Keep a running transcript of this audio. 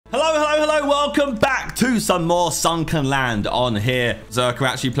Hello, hello, hello. Welcome back to some more Sunkenland on here. Zerkaa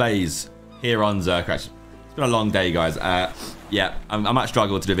actually plays here on Zerkaa. It's been a long day, guys. Yeah, I might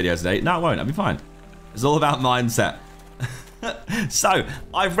struggle to do videos today. No, I won't. I'll be fine. It's all about mindset. So,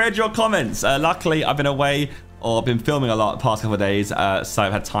 I've read your comments. Luckily, I've been away or been filming a lot the past couple of days, so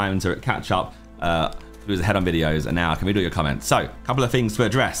I've had time to catch up, lose ahead on videos, and now I can read all your comments. So, a couple of things to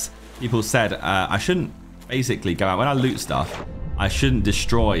address. People said I shouldn't basically go out when I loot stuff. I shouldn't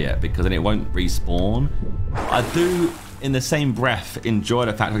destroy it because then it won't respawn. I do, in the same breath, enjoy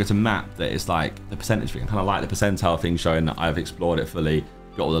the fact that it's a map that it's like the percentage thing. I kind of like the percentile thing showing that I've explored it fully,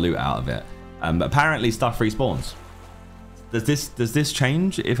 got all the loot out of it. But apparently stuff respawns. Does this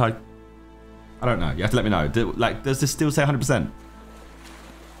change if I don't know. You have to let me know. Does this still say 100%?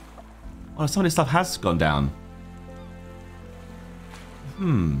 Oh, some of this stuff has gone down.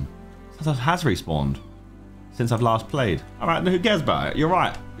 Some stuff has respawned since I've last played. All right, who cares about it? You're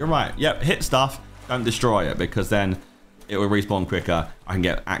right. You're right. Yep, hit stuff. Don't destroy it because then it will respawn quicker. I can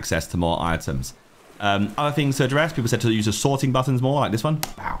get access to more items. Other things to address. People said to use the sorting buttons more, like this one.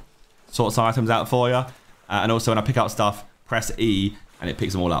 Wow. Sorts items out for you. And also when I pick up stuff, press E and it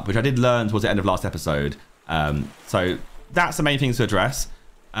picks them all up, which I did learn towards the end of last episode. So that's the main things to address.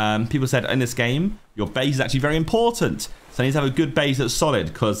 People said in this game, your base is actually very important. So I need to have a good base that's solid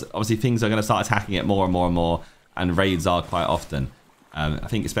because obviously things are going to start attacking it more and more and more, and raids are quite often. I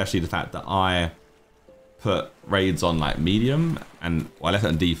think especially the fact that I put raids on like medium and well, I left it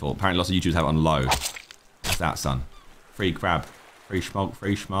on default. Apparently lots of YouTubers have it on low. What's that, son? Free crab, free smoke,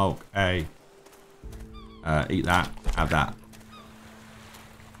 free smoke. Hey, eat that, have that.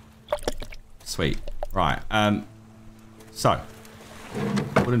 Sweet. Right. So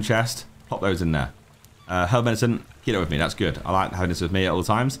wooden chest, plop those in there. Herb medicine, keep it with me. That's good. I like having this with me at all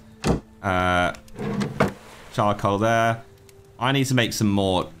times. Charcoal there. I need to make some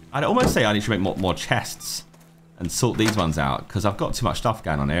more. I'd almost say I need to make more chests and sort these ones out because I've got too much stuff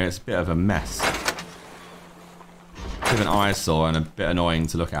going on here. It's a bit of a mess. Bit of an eyesore and a bit annoying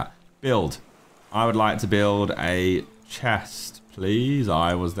to look at. Build. I would like to build a chest, please.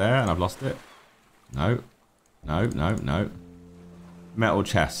 I was there and I've lost it. No. No, no, no. Metal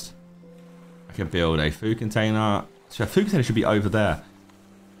chest. I could build a food container. So a food container should be over there.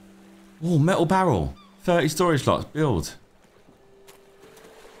 Oh, metal barrel. 30 storage slots. Build.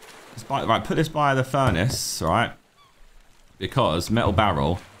 Right, put this by the furnace, right? Because metal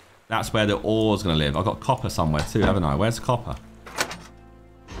barrel, that's where the ore's going to live. I've got copper somewhere too, haven't I? Where's copper?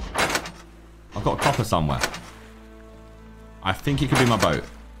 I've got copper somewhere. I think it could be my boat.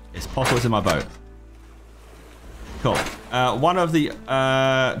 It's possible it's in my boat. Cool. One of the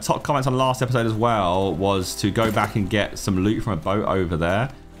top comments on last episode as well was to go back and get some loot from a boat over there.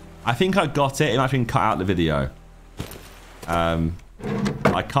 I think I got it. It might have been cut out the video.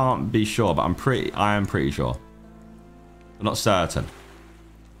 I can't be sure, but I am pretty sure. I'm not certain.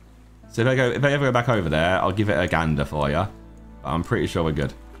 So if I ever go back over there, I'll give it a gander for you. But I'm pretty sure we're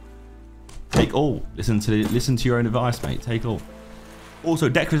good. Take all. Listen to your own advice, mate. Take all. Also,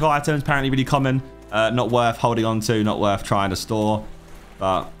 decorative items apparently really common. Not worth holding on to, not worth trying to store,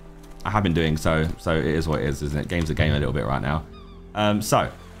 but I have been doing so it is what it is, isn't it? Game's a game a little bit right now. So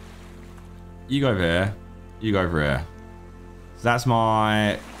you go over here, you go over here. So that's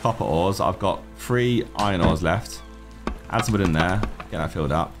my copper ores. I've got 3 iron ores left. Add some wood in there, get that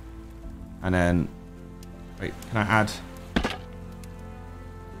filled up, and then wait, can I add?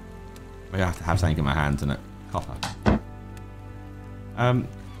 I have to have something in my hands, isn't it? Copper.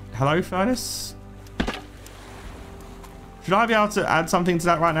 Hello, furnace. Should I be able to add something to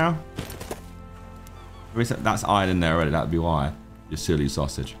that right now? That's iron in there already. That would be why. You silly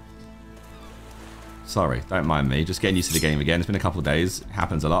sausage. Sorry, don't mind me. Just getting used to the game again. It's been a couple of days. It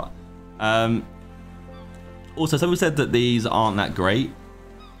happens a lot. Also, someone said that these aren't that great.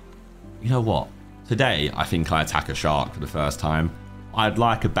 You know what? Today, I think I attack a shark for the first time. I'd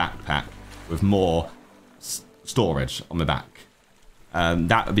like a backpack with more storage on the back.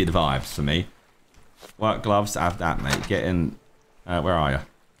 That would be the vibes for me. Work gloves, have that, mate. Get in. Where are you?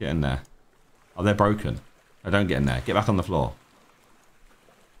 Get in there. Oh, they're broken. No, don't get in there. Get back on the floor.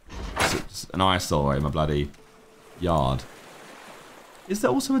 It's an eyesore in my bloody yard. Is there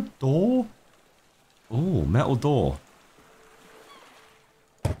also a door? Oh, metal door.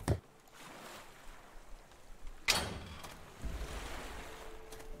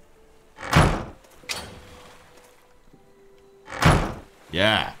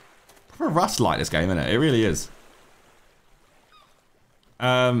 Yeah. Proper rust like this game, isn't it? It really is.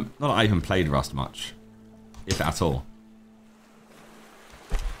 Not that I even played Rust much, if at all.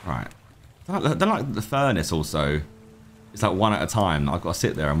 Right. Don't like the furnace also. it's like one at a time. I've got to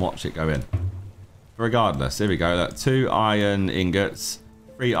sit there and watch it go in. But regardless, here we go. Look, 2 iron ingots,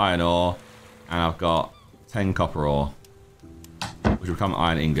 3 iron ore, and I've got 10 copper ore, which will become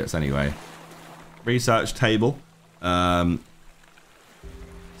iron ingots anyway. Research table. So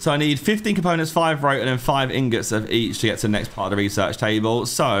I need 15 components, 5 rope, and then 5 ingots of each to get to the next part of the research table.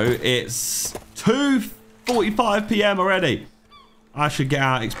 So it's 2:45 PM already. I should get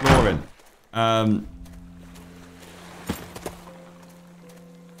out exploring.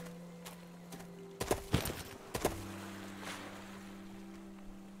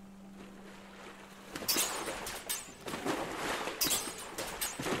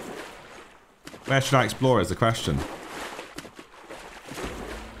 Where should I explore is the question.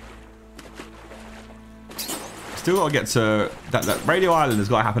 Still got to get to... That Radio Island has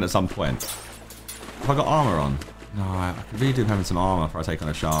got to happen at some point. Have I got armor on? No, I could really do having some armor before I take on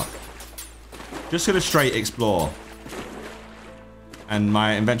a shark. Just gonna straight explore. And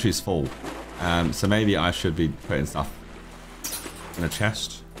my inventory's full. So maybe I should be putting stuff in a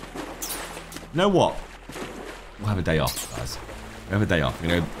chest. You know what? We'll have a day off, guys. We'll have a day off. You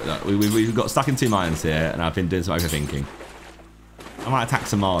know, we've got stuck in 2 mines here, and I've been doing some overthinking. I might attack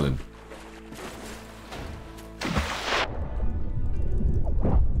some marlin.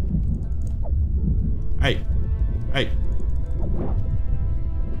 Hey. Hey.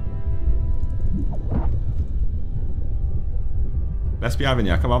 Let's be having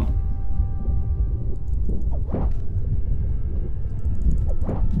ya. Come on.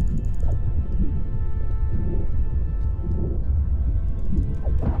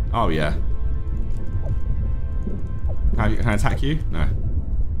 Oh, yeah. Can I attack you? No.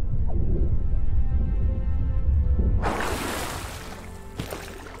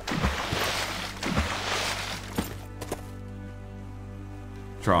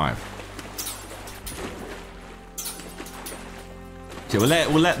 Drive. So we'll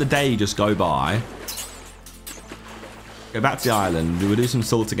let the day just go by. Go back to the island. We'll do some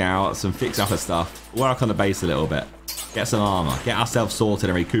sorting out, some fix up of stuff. Work on the base a little bit. Get some armor. Get ourselves sorted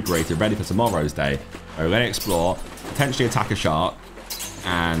and recuperated, ready for tomorrow's day. We're going to explore, potentially attack a shark,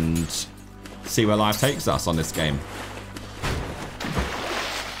 and see where life takes us on this game.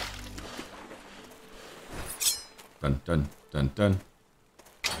 Dun dun dun dun.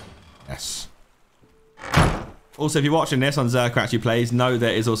 Yes. Also, if you're watching this on ZerkaaHD, know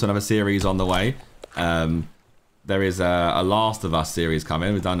there is also another series on the way. There is a Last of Us series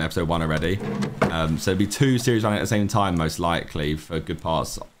coming. We've done episode 1 already. So there'll be 2 series running at the same time, most likely, for good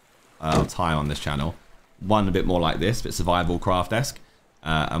parts of time on this channel. One a bit more like this, a bit survival craft-esque,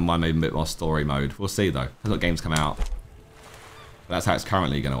 and one maybe a bit more story mode. We'll see, though. That's what games come out. But that's how it's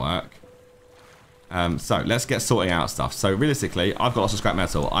currently going to work. So let's get sorting out stuff. So realistically, I've got lots of scrap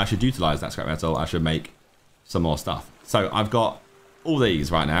metal. I should utilize that scrap metal. I should make some more stuff. So I've got all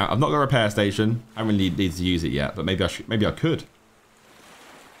these right now. I've not got a repair station. I haven't really needed to use it yet, but maybe I could.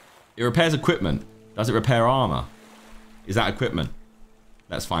 It repairs equipment. Does it repair armor? Is that equipment?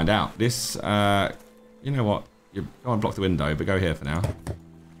 Let's find out. This, you know what? You go and block the window, but go here for now.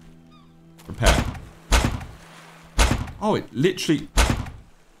 Repair. Oh, it literally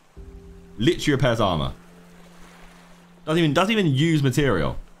repairs armor. Doesn't even use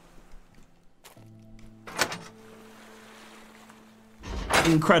material.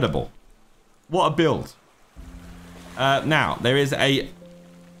 Incredible. What a build. Now, there is a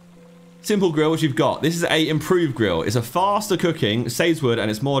simple grill, which you've got. This is a improved grill. It's a faster cooking, saves wood, and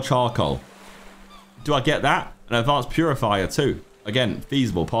it's more charcoal. Do I get that? An advanced purifier too. Again,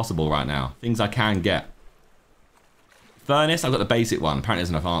 feasible, possible right now. Things I can get. Furnace, I've got the basic one. Apparently there's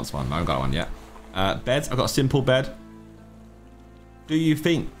an advanced one. I haven't got one yet. Beds, I've got a simple bed. Do you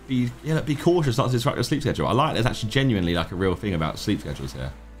think, be cautious not to disrupt your sleep schedule? I like there's actually genuinely like a real thing about sleep schedules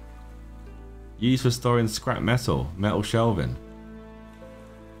here. Used for storing scrap metal, metal shelving.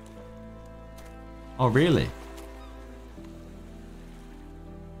 Oh, really?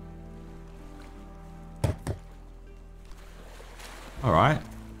 All right.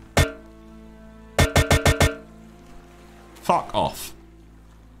 Fuck off.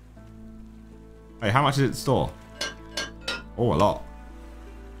 Hey, how much does it store? Oh, a lot.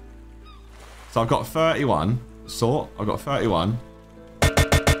 So I've got 31. Sort. I've got 31.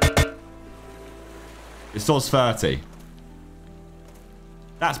 It stores 30.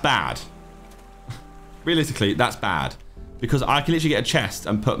 That's bad. Realistically, that's bad. Because I can literally get a chest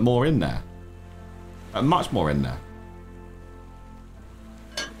and put more in there. Much more in there.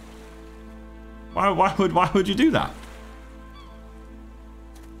 Why would you do that?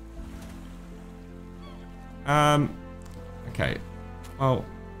 Okay. Well,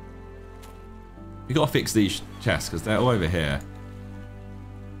 We got to fix these chests because they're all over here.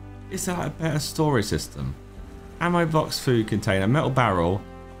 Is that a better storage system? Ammo box, food container, metal barrel,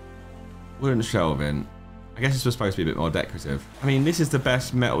 wooden shelving. I guess it's just supposed to be a bit more decorative. I mean, this is the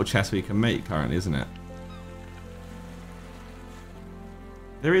best metal chest we can make currently, isn't it?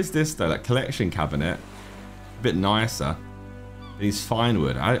 There is this though, that collection cabinet. A bit nicer. It needs fine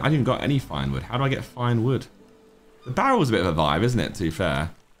wood. I haven't even got any fine wood. How do I get fine wood? The barrel's a bit of a vibe, isn't it, to be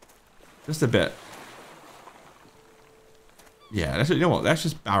fair? Just a bit. Yeah, you know what? Let's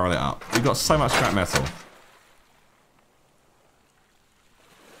just barrel it up. We've got so much scrap metal.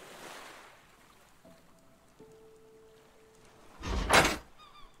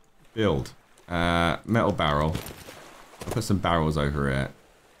 Build. Metal barrel. I'll put some barrels over here.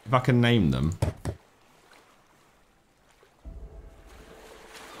 If I can name them.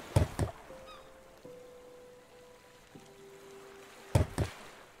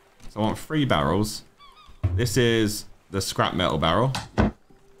 So I want 3 barrels. This is the scrap metal barrel.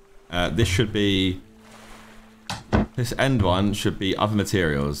 This should be... This end one should be other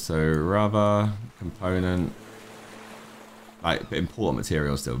materials. So rubber, component... Like important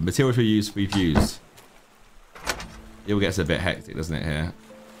materials still. Materials we've used. It all gets a bit hectic, doesn't it, here?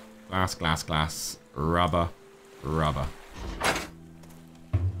 Glass, glass, glass. Rubber, rubber.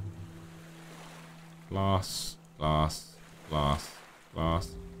 Glass, glass, glass,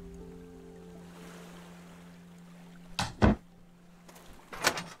 glass.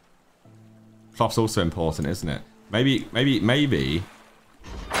 Cloth's also important, isn't it? Maybe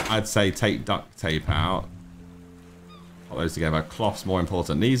I'd say take duct tape out. Put those together. Cloth's more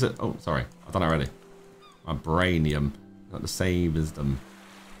important. These are... Oh, sorry. I've done it already. Vibranium. Not the same as them.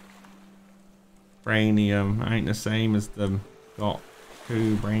 Branium ain't the same as them. Got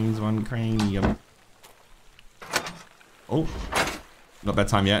 2 brains, 1 cranium. Oh. Not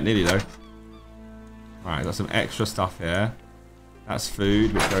bedtime yet. Nearly though. Right, got some extra stuff here. That's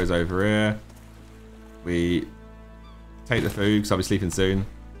food, which goes over here. We take the food, because I'll be sleeping soon.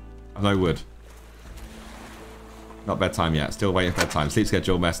 I've no wood. Not bedtime yet. Still waiting for bedtime. Sleep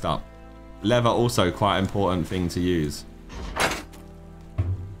schedule messed up. Leather also quite an important thing to use.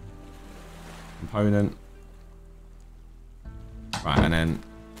 Component. Right, and then...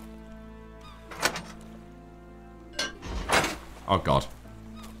 Oh, God.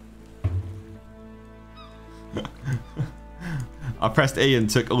 I pressed E and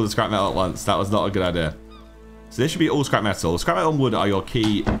took all the scrap metal at once. That was not a good idea. So this should be all scrap metal. Scrap metal and wood are your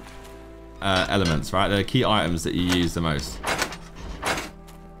key elements, right? They're the key items that you use the most.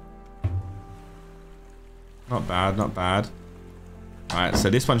 Not bad, not bad. Alright, so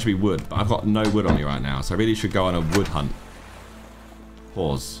this one should be wood, but I've got no wood on me right now, so I really should go on a wood hunt.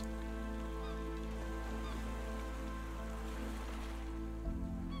 Pause.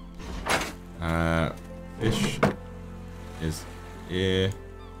 Fish is here.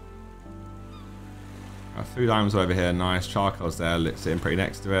 Our food items over here, nice. Charcoal's there, sitting pretty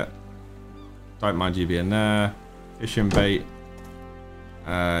next to it. Don't mind you being there. Fishing bait.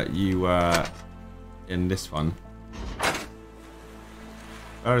 You were in this one.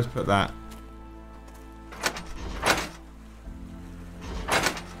 I'll just put that.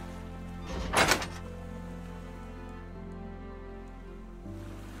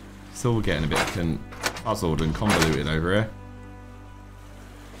 Still getting a bit puzzled and convoluted over here.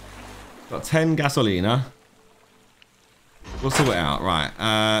 Got 10 gasolina. We'll sort it out.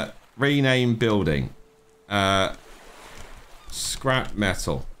 Right. Rename building. Scrap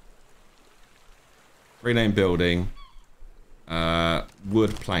metal. Rename building.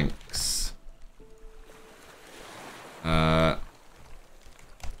 Wood planks.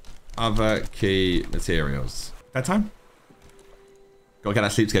 Other key materials. Bedtime? Gotta get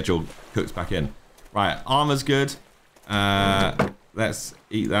that sleep schedule cooked back in. Right, armor's good. Let's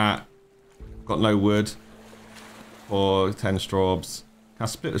eat that. Got no wood. For 10 straws. Can I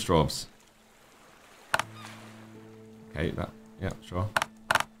split the straws? Okay, that. Yeah, sure.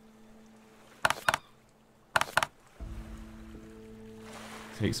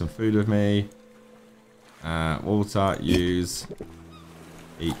 Take some food with me. Water, use,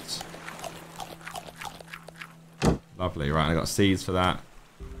 eat. Lovely. Right, I got seeds for that.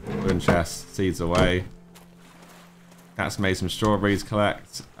 Wooden chest, seeds away. That's made some strawberries.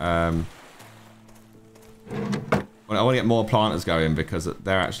 Collect. I want to get more planters going because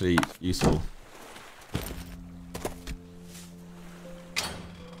they're actually useful.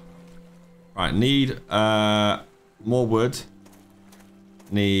 Right, need more wood.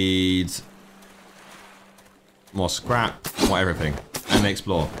 Need more scrap, more everything, and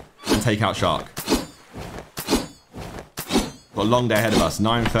explore and take out shark. Got a long day ahead of us.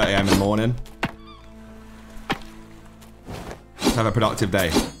 9:30 AM in the morning. Let's have a productive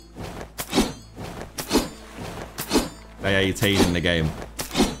day. Day 18 in the game.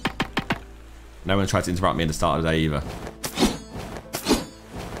 No one tried to interrupt me at the start of the day either.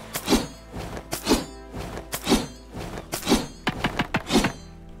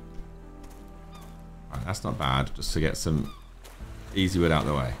 Right, that's not bad, just to get some easy wood out of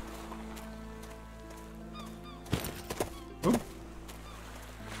the way. Ooh.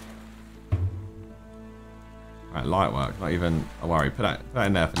 Right, light work, not even a worry. Put that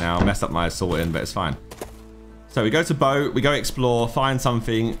in there for now. Messed up my sorting, but it's fine. So we go to boat, we go explore, find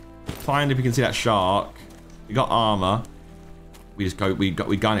something, find if we can see that shark. We got armor. We just go, we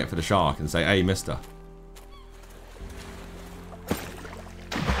gun it for the shark and say, hey, mister.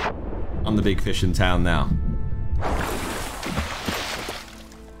 I'm the big fish in town now.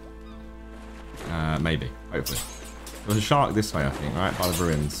 Maybe, hopefully. There's a shark this way, I think, right, by the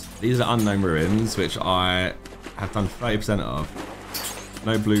ruins. These are unknown ruins, which I have done 30% of.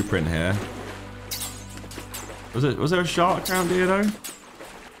 No blueprint here. Was there a shark around here though?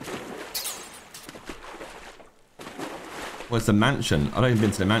 Well, it's the mansion. I haven't even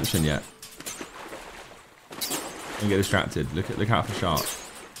been to the mansion yet. Don't get distracted. Look out for shark.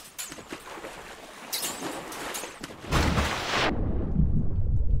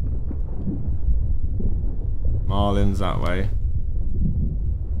 Marlins that way.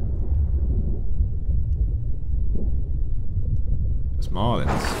 It's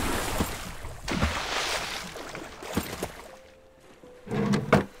marlins.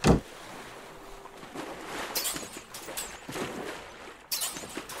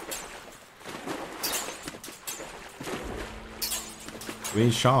 We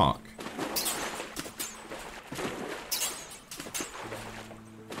need shark.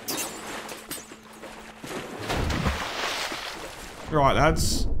 Right,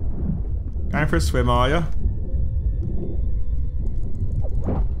 lads. Going for a swim, are you?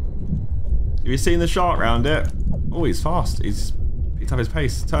 Have you seen the shark round it? Oh, he's fast. He's picked up his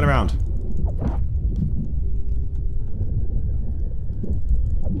pace. Turn around.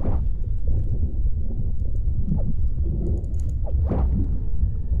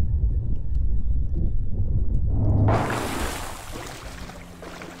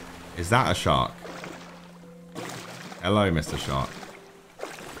 Is that a shark? Hello, Mr. Shark.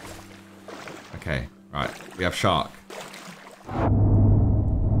 Okay, right. We have shark.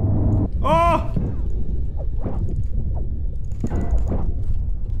 Oh!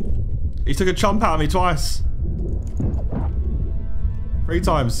 He took a chomp out of me twice. 3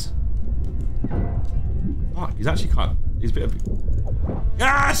 times. Fuck, he's actually quite... He's a bit of...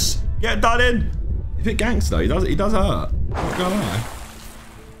 Yes! Get done in! He's a bit gangster. He does hurt. Not gonna lie.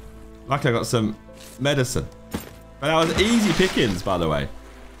 Luckily I got some medicine. But that was easy pickings, by the way.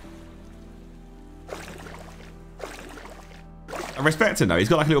 I respect him though. He's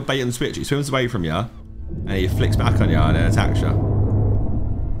got like a little bait and switch. He swims away from you, and he flicks back on you and then attacks you.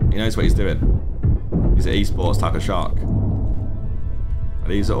 He knows what he's doing. He's an esports type of shark. But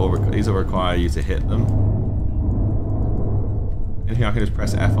these all require you to hit them. Anything I can just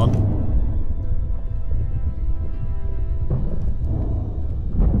press F on?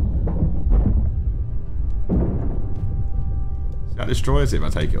 That destroys it if I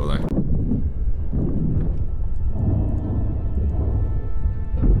take it all though.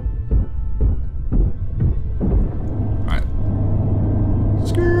 Right.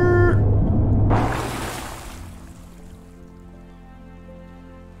 Skirt.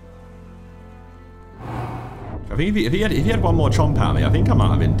 I think if he had one more chomp at me, I think I might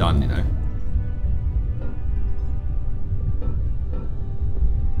have been done, you know.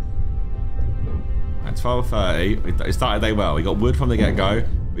 At 12:30, it started day well. We got wood from the get-go.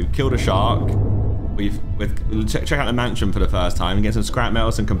 We've killed a shark. We'll check out the mansion for the first time and get some scrap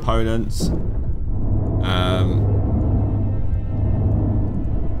metal, some components.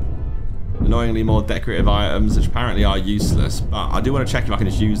 Annoyingly more decorative items, which apparently are useless. But I do want to check if I can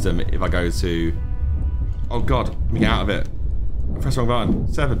just use them if I go to... Oh god, let me get out of it. I pressed the wrong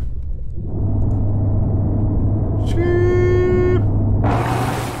button. 7.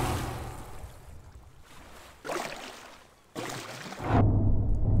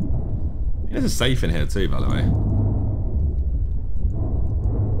 There's a safe in here too, by the way.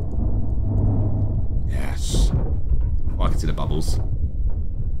 Yes. Oh, I can see the bubbles.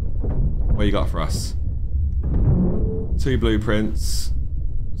 What you got for us? 2 blueprints.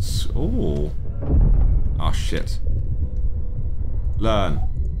 Ooh. Oh shit. Learn.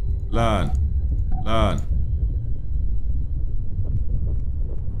 Learn. Learn.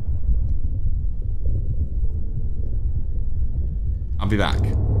 I'll be back.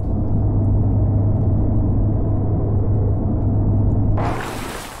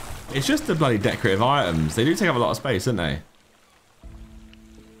 It's just the bloody decorative items. They do take up a lot of space, don't they?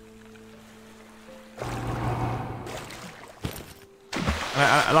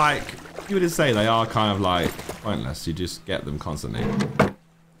 Like, you would say they are kind of like pointless. You just get them constantly.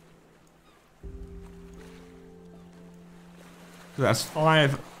 So that's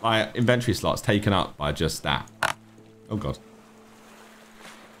 5 like inventory slots taken up by just that. Oh god.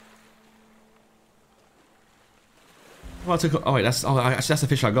 Well, oh wait, that's actually that's the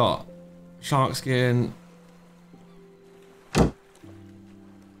fish I got. Shark skin.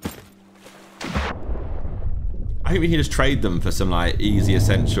 I think we can just trade them for some like easy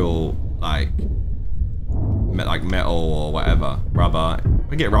essential like metal or whatever, rubber. If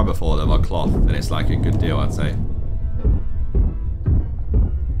we get rubber for them or cloth, then it's like a good deal, I'd say.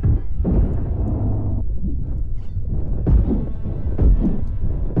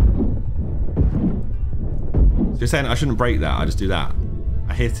 So you're saying I shouldn't break that? I just do that.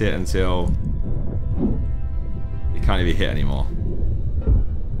 I hit it until it can't even hit anymore.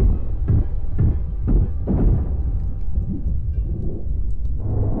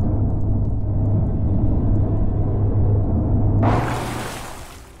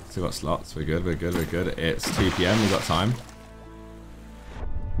 Still got slots. We're good. We're good. We're good. It's 2 PM. We've got time.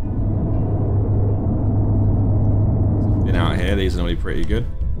 Been out here. These are normally pretty good.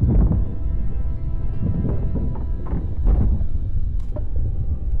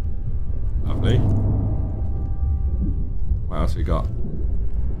 Lovely. What else we got?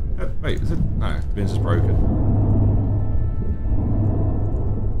 Wait, is it? No, the bin's just broken.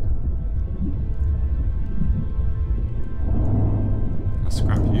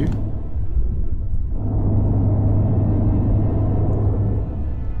 Scrap you.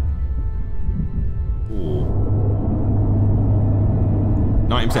 Ooh.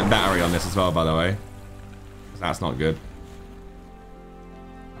 90% battery on this as well, by the way. That's not good.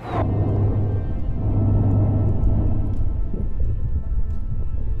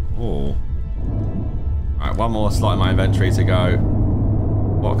 Oh. Alright, one more slot in my inventory to go.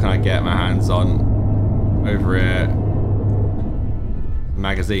 What can I get my hands on over here?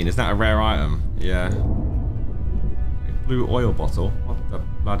 Magazine. Is that a rare item? Yeah. A blue oil bottle. What the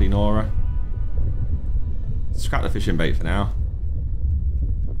bloody Nora? Scrap the fishing bait for now.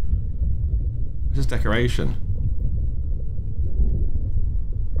 It's just decoration.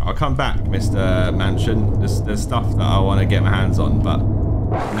 I'll come back, Mr. Mansion. There's stuff that I want to get my hands on, but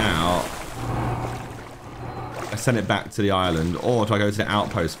now I send it back to the island, or do I go to the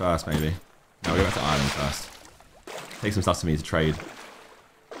outpost first, maybe? No, we'll go back to the island first. Take some stuff to me to trade.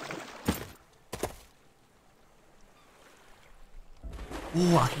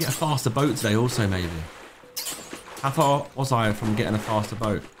 Oh, I can get a faster boat today also, maybe. How far was I from getting a faster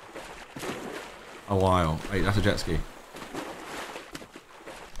boat? A while. Wait, that's a jet ski.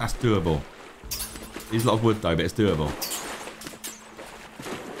 That's doable. It's a lot of wood though, but it's doable.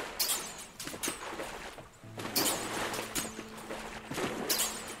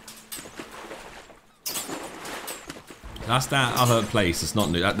 That's that other place. It's not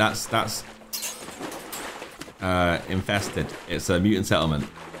new. That's infested. It's a mutant settlement.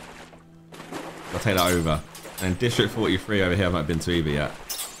 I'll take that over. And District 43 over here, I've not been to either yet.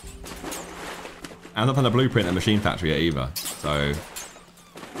 And I've not done a blueprint at Machine Factory yet either. So,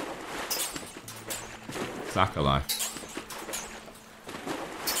 Zerkaa life.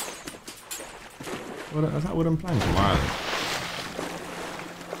 What is that wooden plank from Ireland?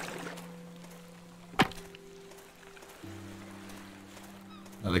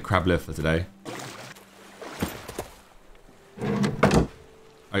 Another crab lift for today.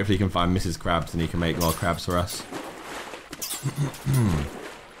 Hopefully you can find Mrs. Krabs and he can make more crabs for us.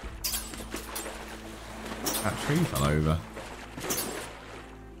 That tree fell over.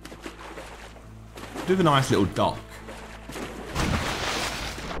 Do have a nice little dock.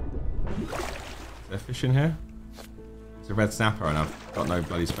 Is there fish in here? It's a red snapper and I've got no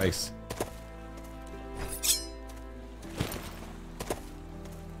bloody space.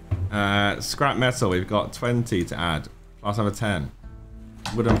 Scrap metal, we've got 20 to add. Plus another 10.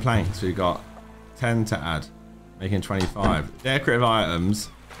 Wooden planks, we've got 10 to add. Making 25. Decorative items.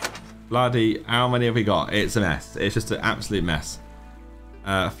 Bloody, how many have we got? It's a mess. It's just an absolute mess.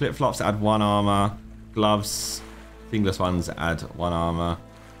 Flip-flops to add 1 armor. Gloves, fingerless ones add 1 armor.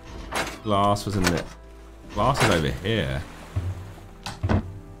 Glass was in the... Glass is over here.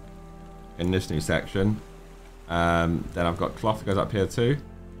 In this new section. Then I've got cloth that goes up here too.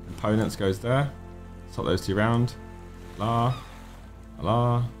 Components goes there. Swap those 2 round. La.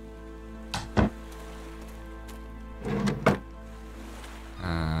 La.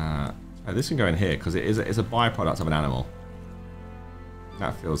 Oh, this can go in here because it's a byproduct of an animal.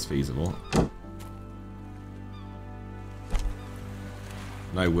 That feels feasible.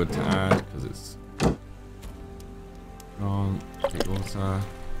 No wood to add because it's gone. Take water.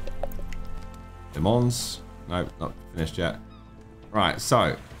 Lemons. No, not finished yet. Right,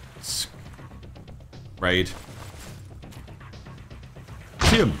 so raid.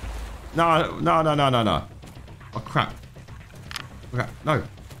 See him. No. Oh crap. Okay, no.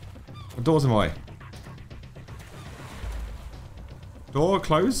 The door's in my way. Door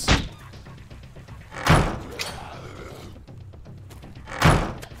close.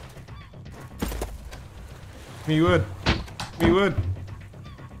 Give me wood. Give me wood.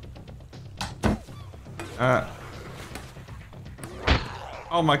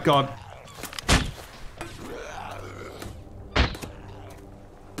 Oh my god.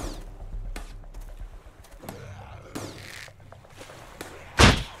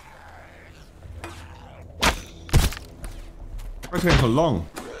 It's going for long.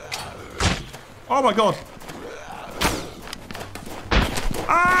 Oh my god.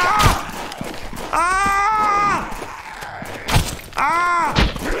 Ah! Ah! Ah!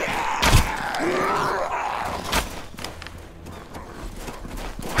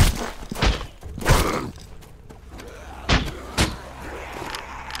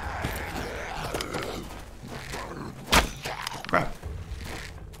 Crap.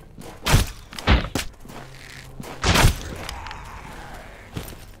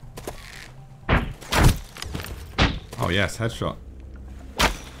 Oh yes, headshot.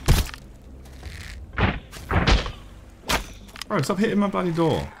 Bro, stop hitting my bloody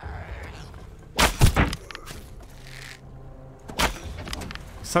door.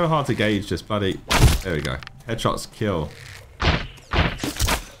 It's so hard to gauge this bloody... There we go. Headshots kill.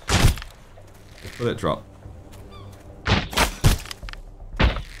 Bullet drop.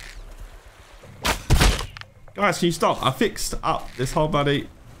 Guys, can you stop? I fixed up this whole bloody...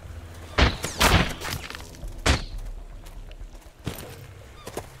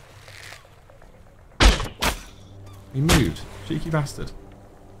 He moved. Cheeky bastard.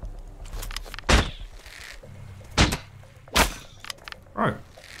 Bro.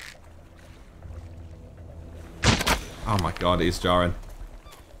 Oh my god, he's jarring.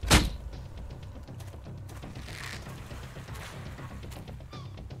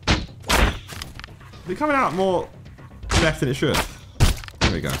 Is it coming out more left than it should?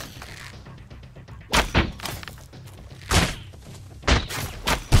 There we go.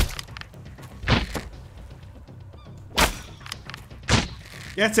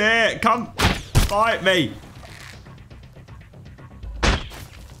 Get it! Come fight me!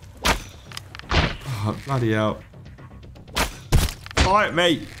 Oh, bloody hell. Fight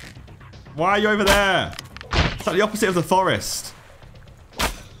me! Why are you over there? It's like the opposite of the forest.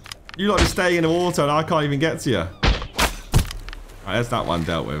 You lot are staying in the water and I can't even get to you. Right, there's that one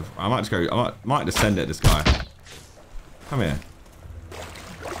dealt with. I might just go, I might just send it this guy. Come here.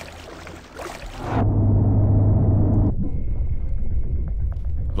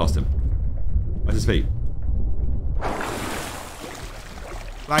 Lost him. Where's his feet?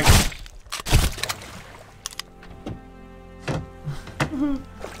 Blank.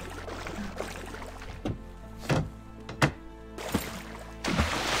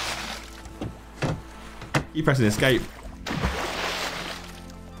 Keep pressing escape.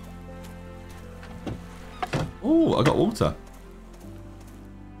 Oh, I got water.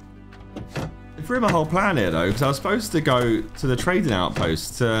 It threw my whole plan here though, because I was supposed to go to the trading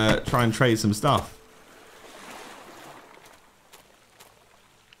outpost to try and trade some stuff.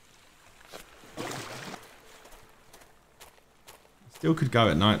 Still could go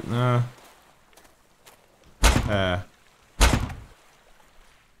at night. Nah. I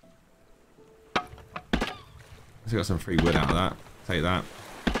got some free wood out of that. Take that.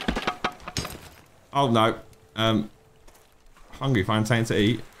 Oh no. Hungry, find something to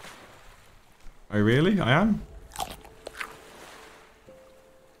eat. Oh really? I am?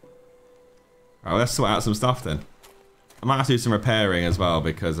 Alright, let's sort out some stuff then. I might have to do some repairing as well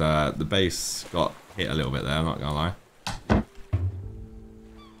because the base got hit a little bit there, I'm not gonna lie.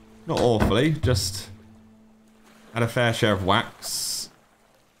 Not awfully, just had a fair share of wax.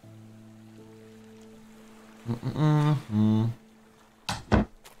 And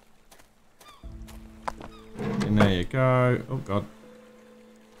there you go. Oh god.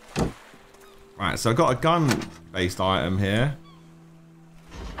 Right, so I've got a gun-based item here.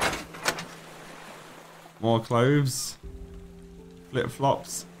 More clothes.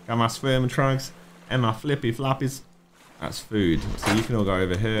 Flip-flops. Got my swim trunks. And my flippy-floppies. That's food. So you can all go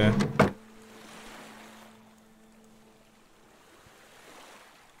over here.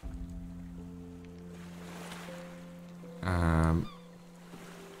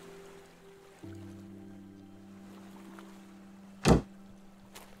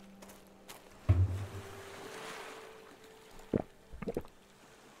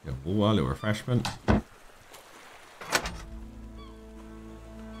 Ooh, a little refreshment.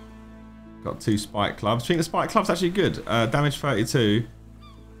 Got 2 spike clubs. I think the spike club's actually good. Damage 32.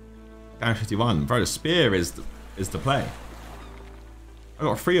 Damage 51. Bro, the spear is the play. I've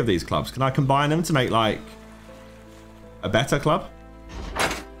got 3 of these clubs. Can I combine them to make, like, a better club?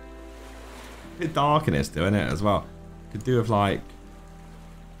 A bit dark in this, doing it, as well. Could do with, like...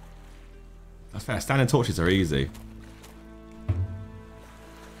 That's fair. Standing torches are easy.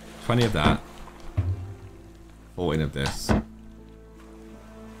 20 of that. 14 of this.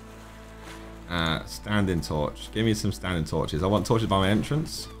 Standing torch. Give me some standing torches. I want torches by my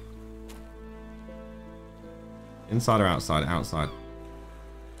entrance. Inside or outside? Outside.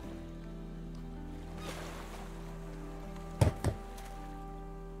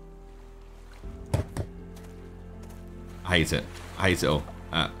 I hate it. I hate it all.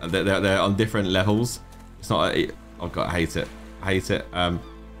 They're on different levels. It's not. Oh god, I hate it. I hate it. Oh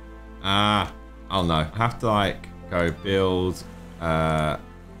no. I have to like go build like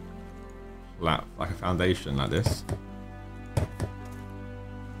a foundation like this.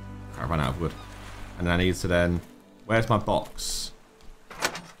 I ran out of wood, and then I need to then. Where's my box?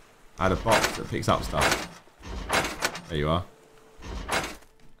 I had a box that picks up stuff. There you are.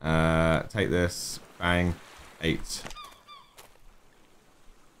 Take this. Bang. 8.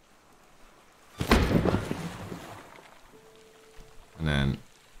 And then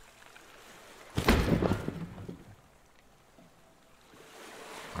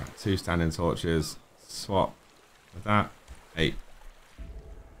alright, 2 standing torches. Swap with that. 8.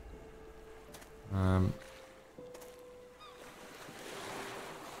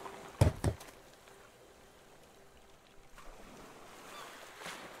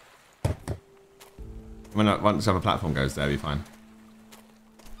 Once the other platform goes there, it'll be fine.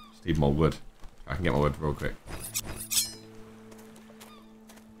 Just need more wood. I can get more wood real quick.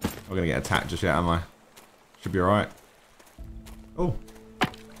 I'm gonna get attacked just yet, am I? Should be alright. Oh.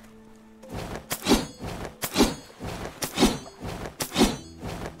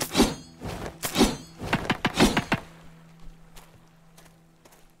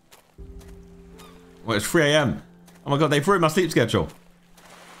 Well, it's 3 AM. Oh my god, they've ruined my sleep schedule.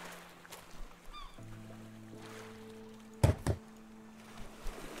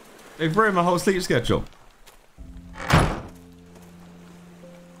 They've ruined my whole sleep schedule.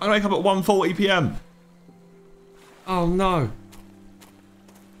 I wake up at 1:40 PM. Oh no.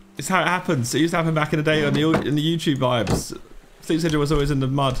 It's how it happens. It used to happen back in the day on the YouTube vibes. Sleep schedule was always in the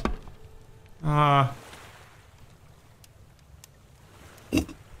mud. Ah.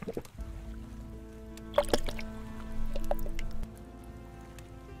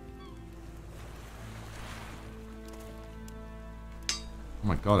 Oh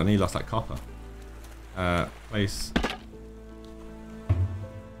my god, I nearly lost that copper. Place.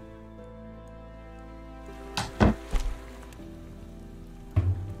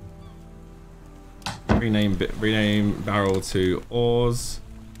 Rename barrel to ores.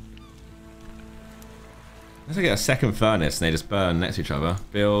 Let's get a second furnace and they just burn next to each other.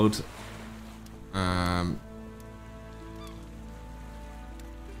 Build. Furnace,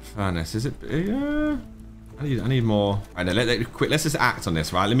 is it? Yeah. I need more. Right, now, let's just act on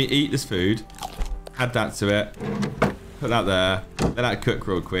this, right? Let me eat this food. Add that to it. Put that there. Let that cook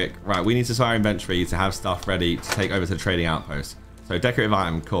real quick. Right, we need to start our inventory to have stuff ready to take over to the trading outpost. So decorative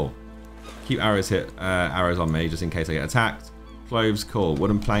item, cool. Keep arrows on me just in case I get attacked. Cloves, cool.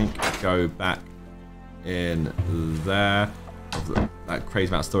 Wooden plank, go back in there. That crazy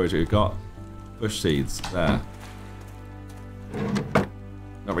amount of storage that we've got. Bush seeds, there.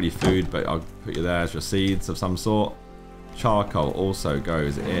 Not really food, but I'll put you there as your seeds of some sort. Charcoal also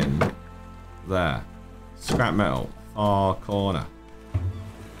goes in there. Scrap metal, far corner.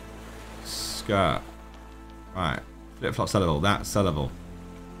 Skirt. Right. Flip-flop sellable. That's sellable.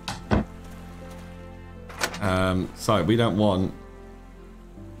 So we don't want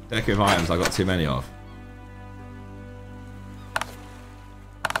decorative items I've got too many of.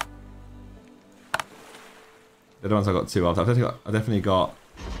 The other ones I've got 2 of. I've definitely got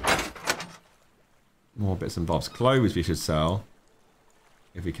more bits and bobs. Clothes we should sell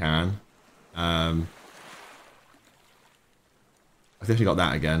if we can. I've definitely got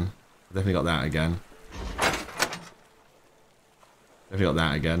that again. Definitely got that again. Definitely got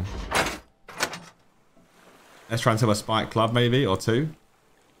that again. Let's try and sell a spike club maybe, or 2.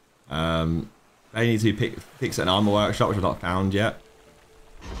 They need to be fixed at an armor workshop, which I've not found yet.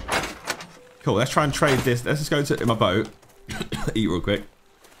 Cool, let's try and trade this. Let's just go to in my boat. Eat real quick.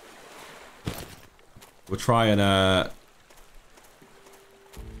 We'll try and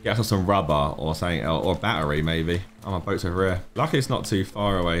Get us some rubber or something, or battery maybe. Oh, my boat's over here. Luckily it's not too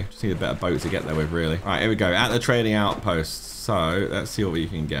far away. Just need a better boat to get there with, really. All right, here we go. At the trading outpost. So let's see what we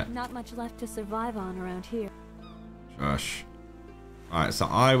can get. Not much left to survive on around here. Shush. All right, so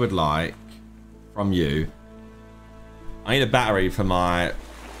I would like from you. I need a battery for my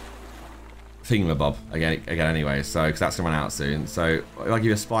thingamabob again anyway. So because that's gonna run out soon. So if I give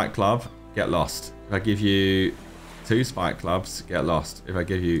you a spike club, get lost. If I give you 2 spike clubs, get lost. If I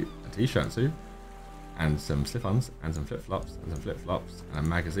give you a t-shirt too, and some slip-ons, and some flip-flops, and some flip-flops, and a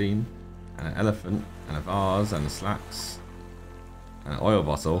magazine, and an elephant, and a vase, and the slacks, and an oil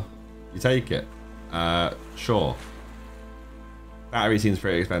bottle, you take it. Sure. Battery seems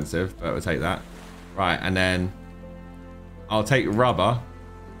pretty expensive, but we'll take that. Right, and then I'll take rubber,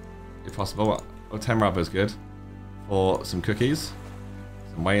 if possible. Or 10 rubber is good. For some cookies,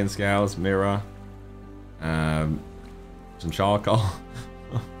 some weighing scales, mirror, some charcoal,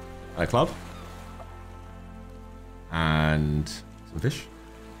 a club, and some fish.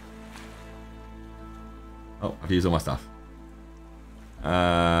 Oh, I've used all my stuff.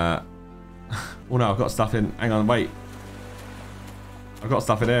 Oh no, I've got stuff in. Hang on, wait. I've got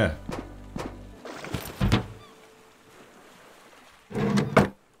stuff in here.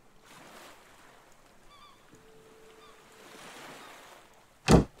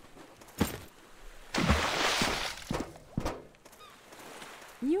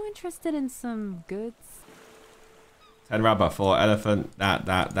 You interested in some goods? 10 rubber for elephant, that.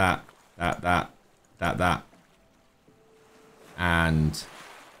 And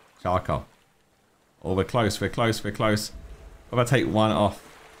charcoal. Oh, we're close. What if I take one off?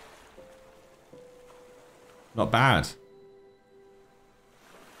 Not bad.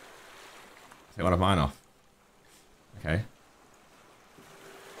 Take one of mine off. Okay.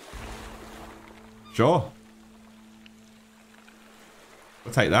 Sure.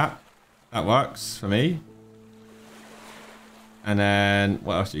 We'll take that. That works for me. And then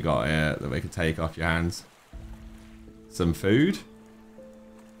what else you got here that we can take off your hands? Some food.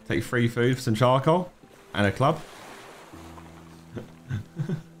 Take free food for some charcoal and a club.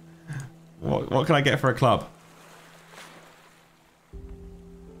 What can I get for a club?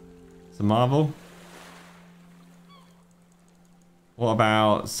 Some marble. What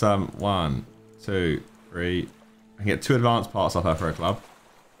about some 1, 2, 3? I can get 2 advanced parts off her for a club.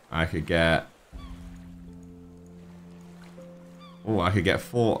 I could get. Oh, I could get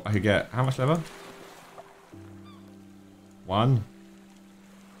 4. I could get how much leather? 1,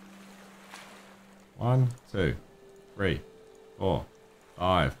 2, 3, 4,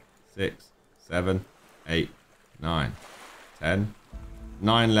 5, 6, 7, 8, 9, 10.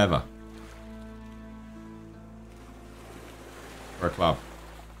 9 leather for a club.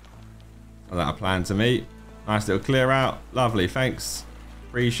 Is that a plan to me? Nice little clear out. Lovely, thanks.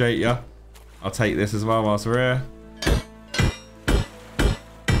 Appreciate ya. I'll take this as well whilst we're here.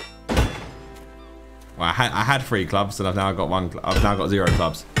 Well, I had 3 clubs, and I've now got 1. I've now got 0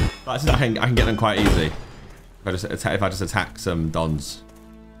 clubs. But I can get them quite easy if I just attack some dons.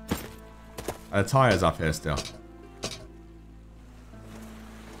 The tires up here still.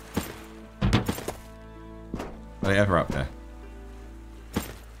 Are they ever up there?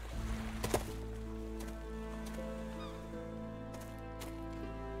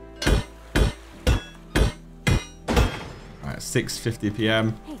 Alright, 6:50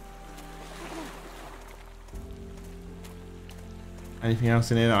 PM. Anything else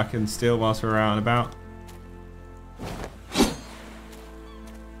in here that I can steal whilst we're out and about?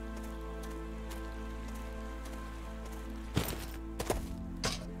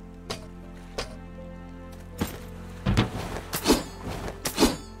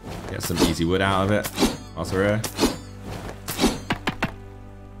 Get some easy wood out of it whilst we're here.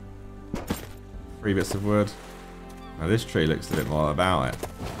 3 bits of wood. Now this tree looks a bit more about it.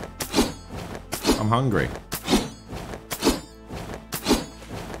 I'm hungry.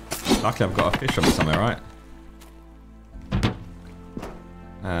 Luckily I've got a fish on me somewhere, right?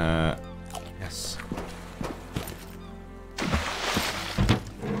 Yes.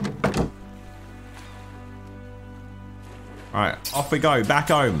 Alright, off we go, back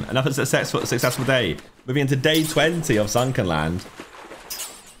home. Another successful day. Moving into day 20 of Sunkenland.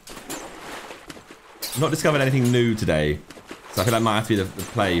 I've not discovered anything new today. So I feel like might have to be the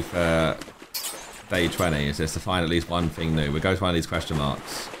play for day 20. Is just to find at least one thing new. We'll go to one of these question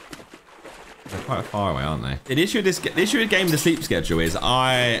marks. They're quite far away, aren't they? The issue with the game with the sleep schedule is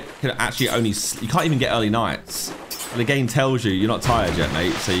I can actually only... You can't even get early nights. And the game tells you you're not tired yet,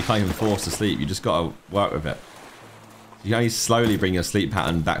 mate, so you can't even force to sleep. You just got to work with it. You can only slowly bring your sleep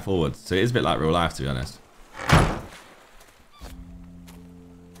pattern back forward. So it is a bit like real life, to be honest.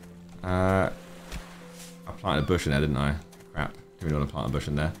 I planted a bush in there, didn't I? Crap. Didn't really want to plant a bush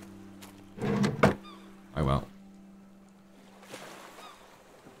in there. Oh well.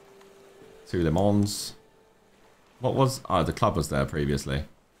 2 lemons. What was... Oh, the club was there previously.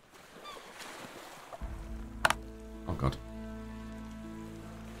 Oh god.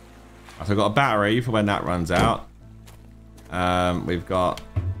 So we've got a battery for when that runs out. We've got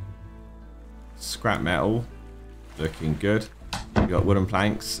scrap metal. Looking good. We've got wooden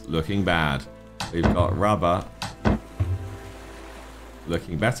planks. Looking bad. We've got rubber.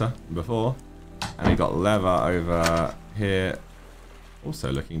 Looking better than before. And we've got leather over here.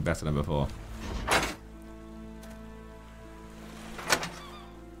 Also looking better than before.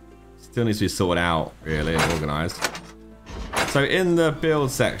 Still needs to be sorted out, really, and organised. So in the build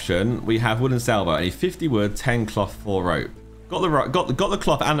section, we have wooden sailboat. I need 50 wood, 10 cloth, 4 rope. Got the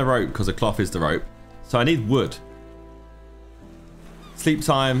cloth and the rope because the cloth is the rope. So I need wood. Sleep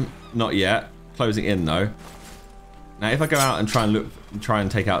time, not yet. Closing in though. Now, if I go out and try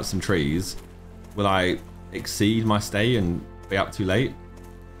and take out some trees, will I exceed my stay and be up too late?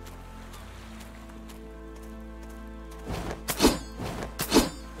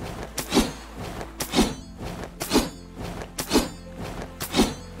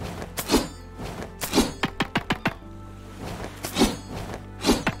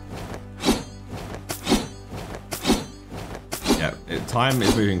 Time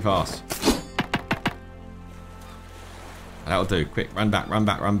is moving fast. That'll do. Quick, run back, run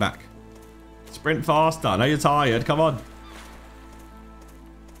back, run back. Sprint faster. I know you're tired. Come on.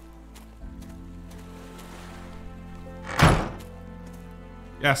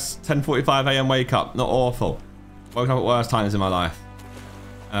 Yes, 10:45 AM wake up. Not awful. Woken up at worse times in my life.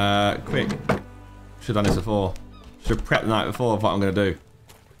 Quick. Should have done this before. Should have prepped the night before of what I'm going to do.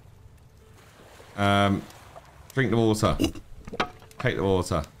 Drink the water. Take the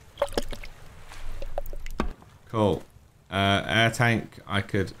water. Cool. Air tank, I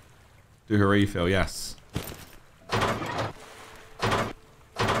could do a refill, yes.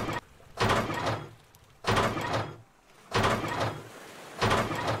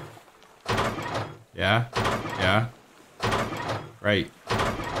 Yeah, yeah. Great.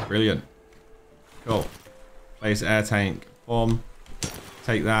 Brilliant. Cool. Place air tank. Bomb.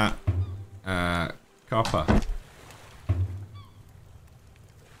 Take that. Copper.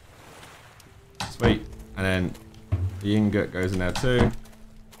 Sweet. And then the ingot goes in there too.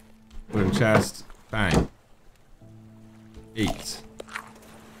 Wooden chest. Bang. Eat. Should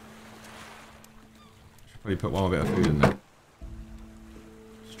probably put one more bit of food in there.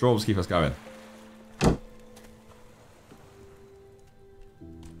 Straws keep us going.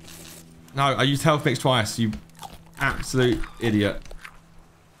 No, I used health mix twice, you absolute idiot.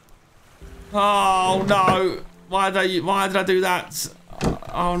 Oh no! Why did I do that?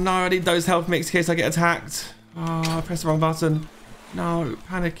 Oh no, I need those health mix in case I get attacked. Oh, I pressed the wrong button. No,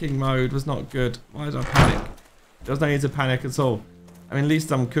 panicking mode was not good. Why did I panic? There was no need to panic at all. I mean, at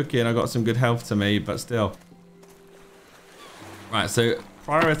least I'm cooking. I got some good health to me, but still. Right, so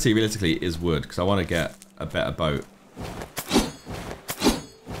priority realistically is wood because I want to get a better boat.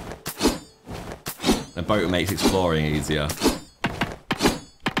 A boat makes exploring easier.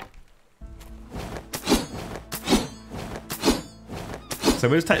 So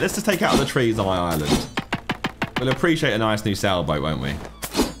let's just take out the trees on my island. We'll appreciate a nice new sailboat, won't we?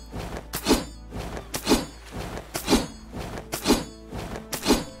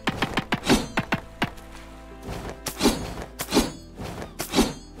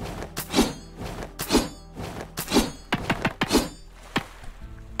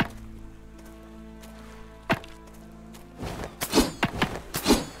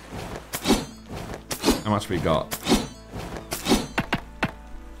 How much we got?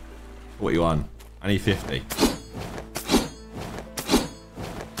 41. I need 50.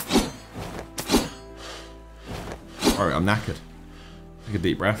 Alright, I'm knackered. Take a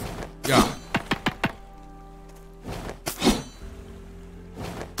deep breath. Yeah.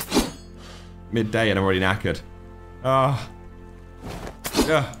 Midday and I'm already knackered. Ah.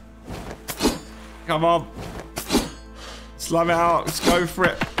 Yeah. Come on. Slam it out. Let's go for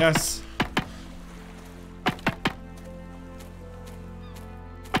it. Yes.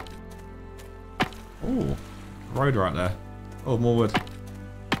 Oh, road right there. Oh, more wood.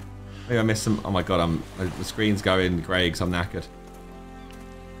 Maybe I missed some. Oh my god, the screen's going grey because I'm knackered.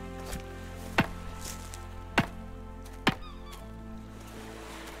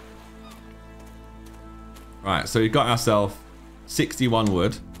 Right, so we've got ourselves 61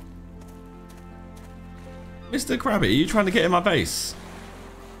 wood. Mr. Krabby, are you trying to get in my base?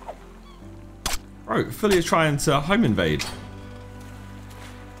 Bro, Fully is trying to home invade.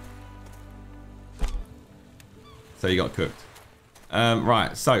 So you got cooked.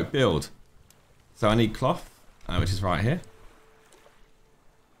 Right, so build. So I need cloth, which is right here.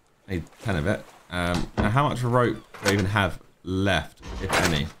 I need 10 of it. Now how much rope do I even have left, if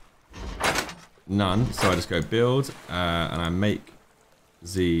any? None. So I just go build, and I make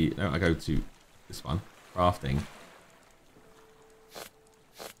I go to this one, crafting.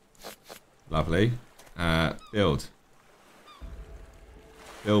 Lovely. Build.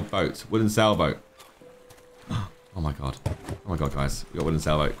 Build boat. Wooden sailboat. Oh my god. Oh my god, guys. We got wooden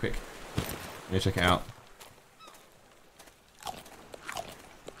sailboat. Quick. Let me check it out.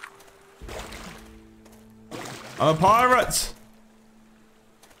 I'm a pirate!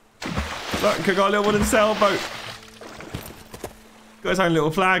 Look, I got a little wooden sailboat. Got his own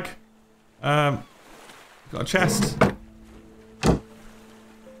little flag. Got a chest.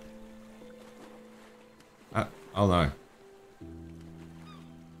 Oh no.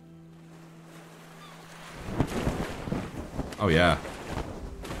 Oh yeah.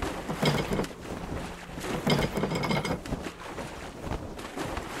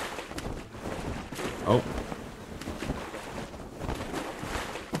 Oh.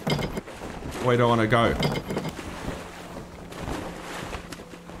 Where do I want to go?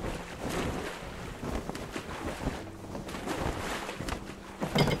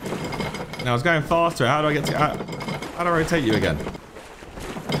 Now I was going faster. How do I get to... How do I rotate you again?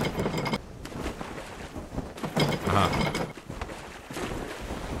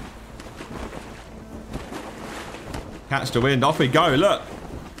 Catch the wind. Off we go. Look.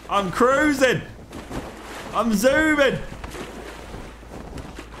 I'm cruising. I'm zooming.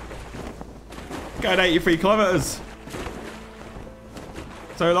 Going 83 kilometers.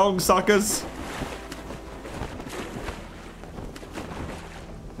 So long, suckers.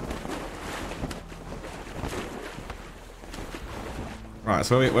 Right,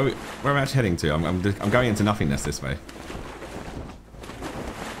 so where am I actually heading to? I'm going into nothingness this way.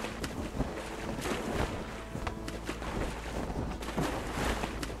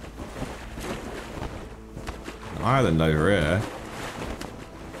 An island over here.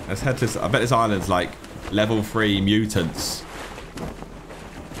 Let's head to... I bet this island's like level 3 mutants.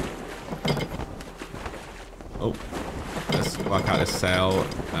 Oh. Let's work out this sail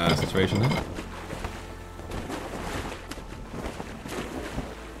situation here.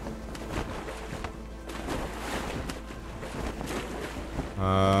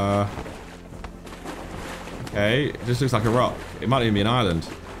 Okay, it just looks like a rock. It might even be an island.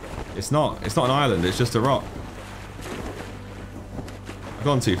 It's not. It's not an island. It's just a rock. I've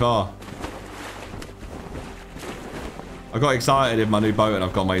gone too far. I got excited in my new boat and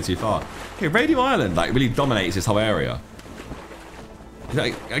I've gone way too far. Okay, Radium Island like really dominates this whole area.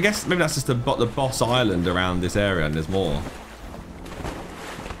 I guess maybe that's just the boss island around this area and there's more.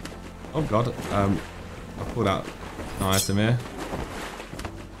 Oh god. I pulled out an item here.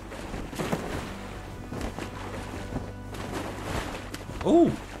 Oh,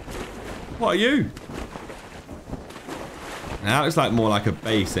 what are you? Now it's like more like a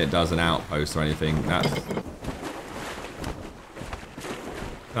base than it does an outpost or anything. I think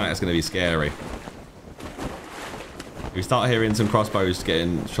that's going to be scary. We start hearing some crossbows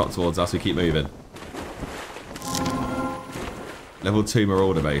getting shot towards us. We keep moving. Level 2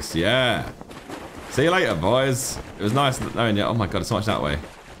 Marauder base. Yeah. See you later, boys. It was nice knowing you. Oh my god, there's so much that way.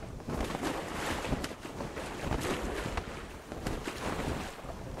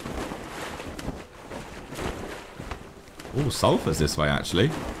 Oh, sulfur's this way, actually.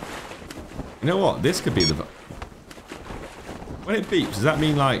 You know what? This could be the... When it beeps, does that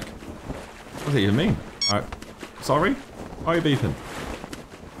mean, like... What does it even mean? Alright. Sorry? Why are you beeping?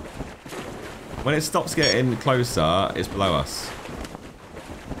 When it stops getting closer, it's below us.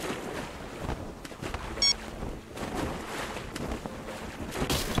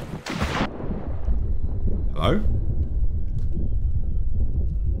 Hello?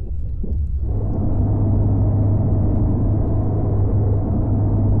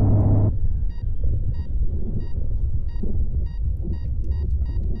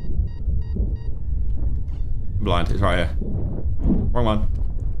 Blind, it's right here. Wrong one.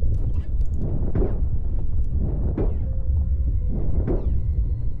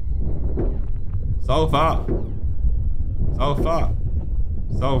 Sulfur! Sulfur!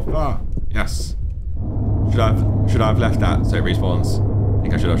 Sulfur! Yes. Should I have left that so it respawns? I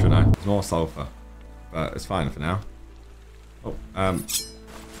think I should have, shouldn't I? There's more sulfur. But it's fine for now. Oh,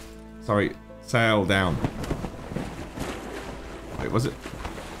 sorry. Sail down. Wait, was it?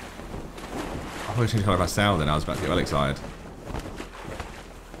 I thought you changed color if I sailed then. I was about to get well excited.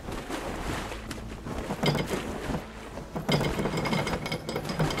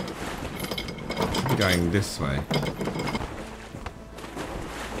 Going this way.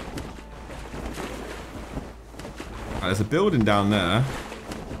 Right, there's a building down there.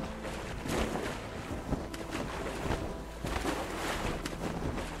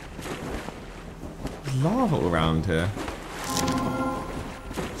 There's lava all around here.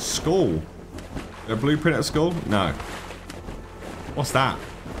 Skull. A blueprint at skull? No. What's that?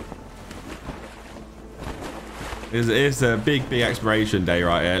 It's a big exploration day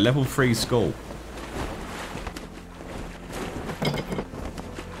right here. Level 3 skull.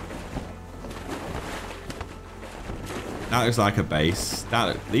 That looks like a base.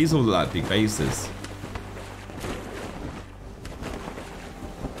 These all look like big bases.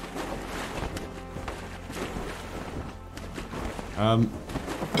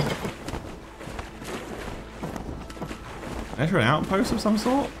 Is there an outpost of some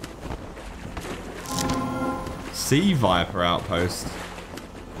sort? Sea Viper outpost.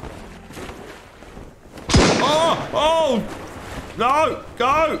 Oh! Oh! No!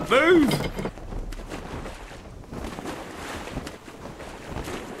 Go! Move!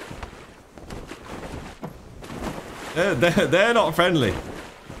 They're not friendly.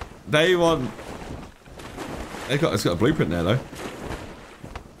 They want... It's got a blueprint there though.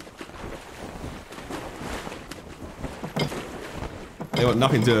 They want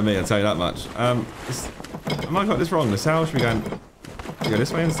nothing to do with me, I'll tell you that much. I might have got this wrong. The sail should be going... Should go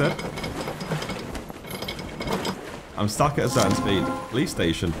this way instead? I'm stuck at a certain speed. Police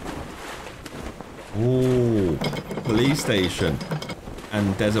station. Ooh. Police station.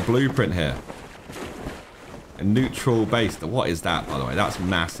 And there's a blueprint here. A neutral base. What is that, by the way? That's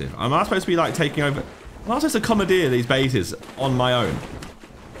massive. Am I supposed to be like taking over... Am I supposed to commandeer these bases on my own?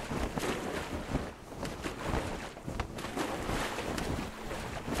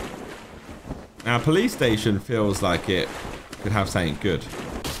 Now, a police station feels like it could have something good.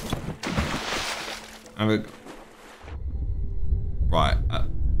 Right.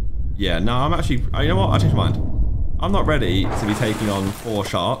 Yeah, no, I'm actually... You know what? I changed my mind. I'm not ready to be taking on 4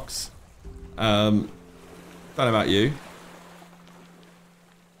 sharks. Don't know about you.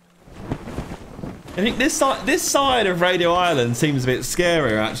 I think this side of Radio Island seems a bit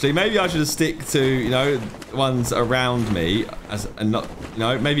scarier, actually. Maybe I should just stick to, you know, ones around me, and not, you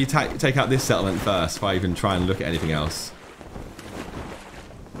know, maybe take out this settlement first before I even try and look at anything else.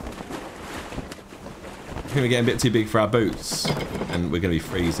 I think we're getting a bit too big for our boots, and we're going to be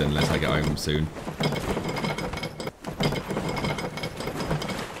freezing unless I get home soon.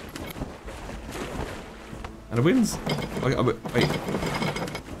 And the wind's... Wait.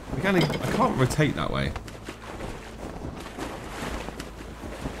 I can't rotate that way.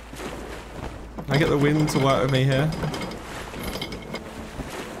 Can I get the wind to work with me here?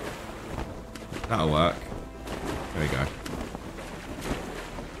 That'll work. There we go.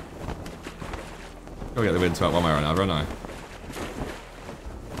 Gotta get the wind to work one way or another, haven't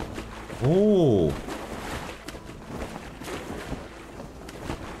I? Ooh.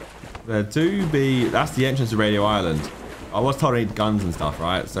 There do be... That's the entrance to Radio Island. I was told I need guns and stuff,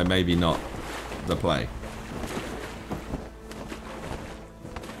 right? So maybe not the play.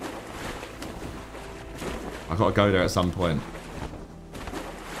 I've got to go there at some point.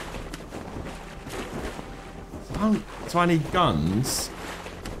 So I need guns.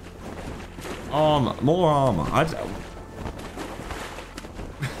 Armor. More armor.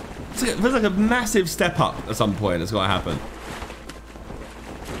 There's like a massive step up at some point that's got to happen.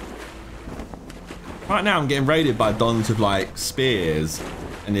 Right now I'm getting raided by dons with like spears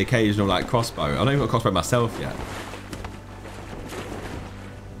and the occasional like crossbow. I don't even got a crossbow myself yet.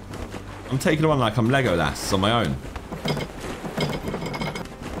 I'm taking one like I'm Legolas on my own.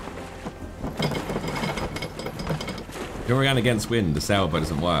 If you're going against wind, the sailboat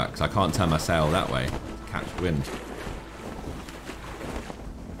doesn't work, so I can't turn my sail that way to catch wind.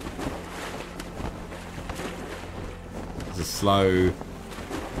 This is slow.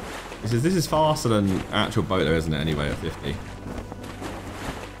 This is faster than an actual boat though, isn't it, anyway, at 50.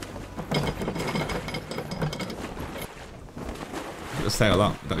 Put the sail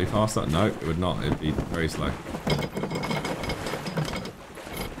up. Would that be faster? No, it would not. It would be very slow.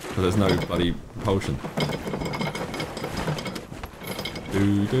 Because there's no bloody propulsion.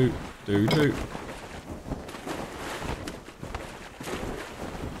 Do. Okay.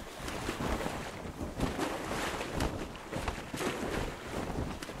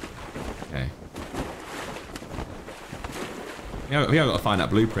 Yeah, we haven't got to find that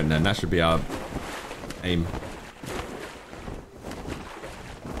blueprint then. That should be our aim.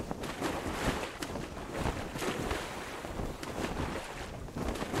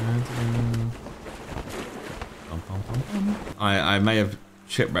 I may have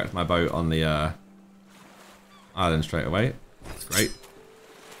shipwrecked my boat on the island straight away. That's great.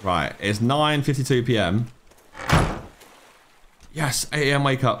 Right, it's 9:52 PM. Yes, 8 AM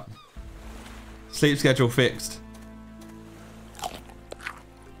wake up. Sleep schedule fixed.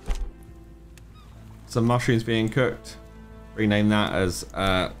 Some mushrooms being cooked. Rename that as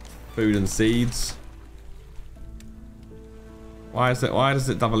food and seeds. Why does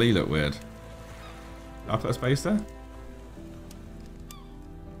it double E look weird? Did I put a space there?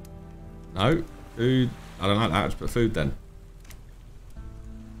 No. Food. I don't like that. Just put food then.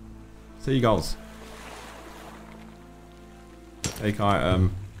 Seagulls. Take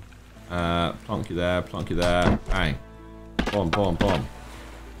item. Plonk you there. Plonk you there. Bang. Boom. Boom. Boom.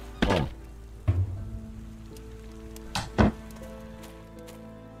 Boom.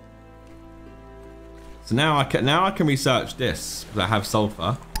 So now I can research this because I have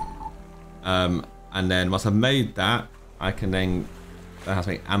sulfur. And then once I've made that, I can then have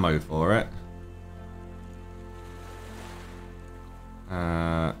to make ammo for it.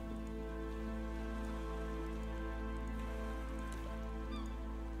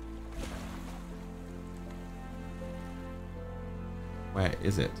 Where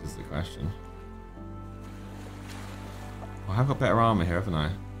is it, is the question. Oh, I've got better armor here, haven't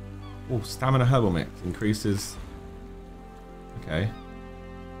I? Oh, stamina herbal mix increases. Okay.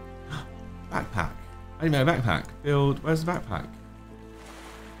 Backpack. I didn't know a backpack. Build. Where's the backpack?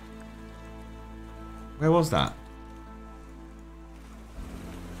 Where was that?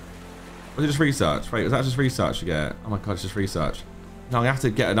 Was it just research? Wait, was that just research to get? Oh my god, it's just research. No, I'm gonna have to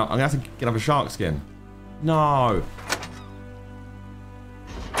get another shark skin. No.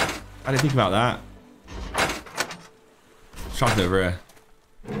 I didn't think about that. Shark over here.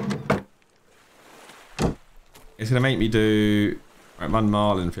 It's gonna make me do one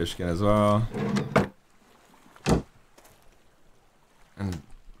marlin fish skin as well. And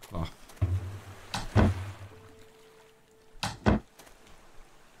cloth.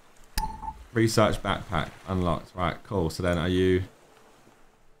 Research backpack unlocked. Right, cool. So then are you...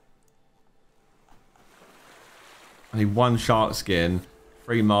 I need 1 shark skin,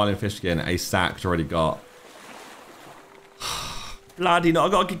 3 marlin fish skin, a sack which I already got. Bloody no, I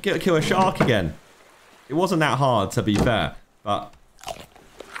gotta kill a shark again. It wasn't that hard, to be fair, but...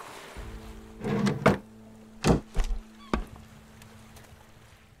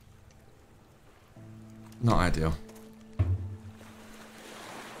 not ideal.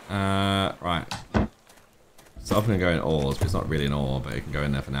 Right. So I'm gonna go in ores, but it's not really an ore, but it can go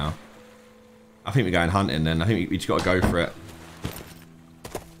in there for now. I think we're going hunting then. I think we just gotta go for it.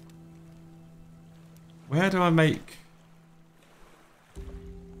 Where do I make...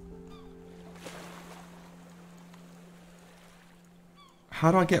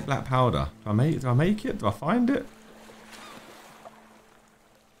 How do I get black powder? Do I make it? Do I find it?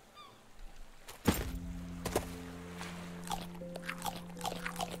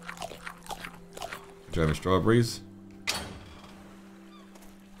 Do you have strawberries?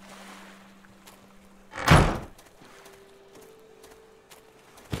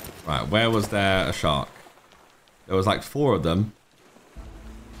 Right, where was there a shark? There was like 4 of them.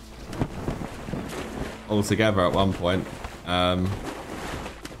 All together at one point.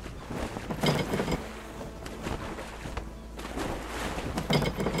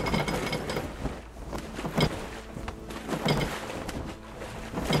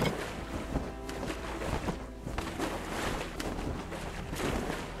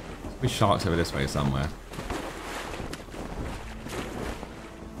 Sharks over this way somewhere.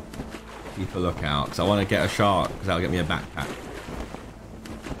 Keep a lookout, because I want to get a shark, because that'll get me a backpack.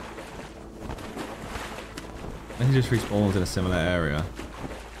 I think he just respawns in a similar area.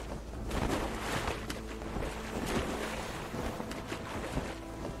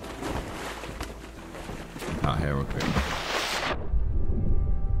 Out here real quick.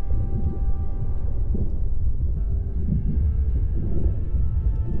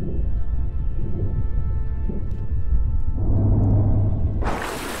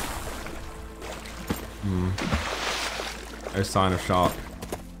 No sign of shark.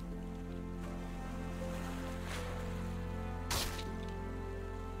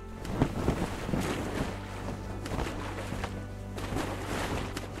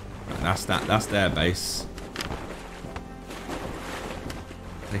 That's their base.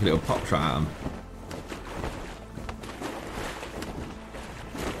 Take a little pop shot at them.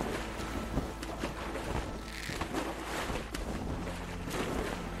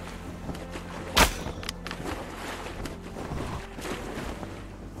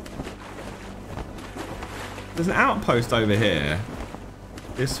 There's an outpost over here.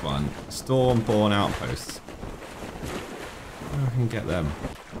 This one. Stormborn outpost. I can get them.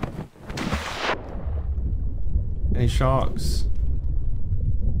 Any sharks?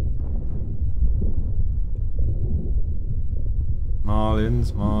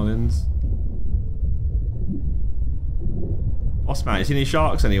 Marlins. Boss man, you see any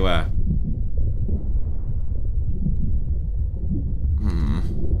sharks anywhere?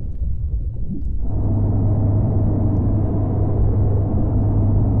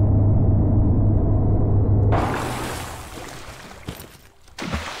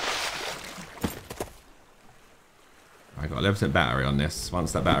 I got 11% battery on this.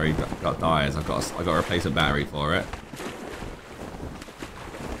 Once that battery dies, I've got to replace a battery for it.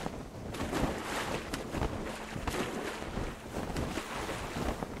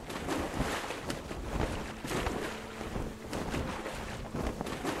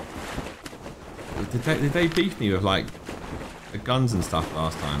 Did they beef me with like the guns and stuff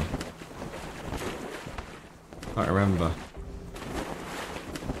last time? Can't remember.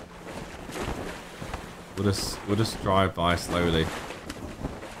 We'll just drive by slowly.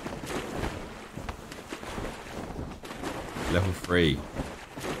 Level 3.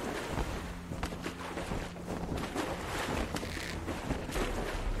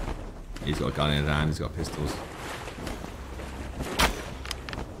 He's got a gun in his hand. He's got pistols.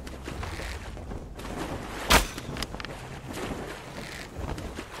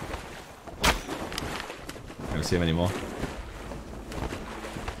 Don't see him anymore.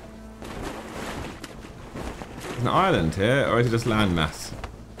 An island here, or is it just landmass?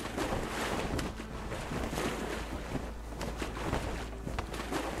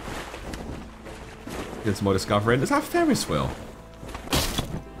 Get some more discovering. Let's have Ferris wheel.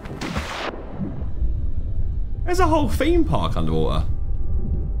 There's a whole theme park underwater.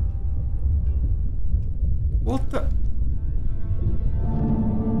 What the?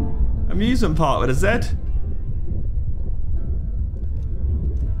 Amusement park with a Z.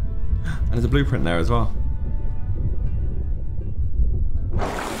 And there's a blueprint there as well.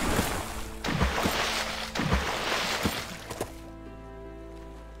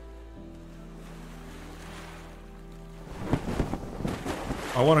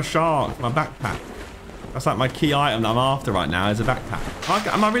 I want a shark for my backpack. That's like my key item that I'm after right now is a backpack.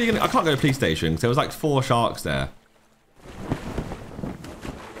 Am I really gonna? I can't go to the police station because there was like 4 sharks there.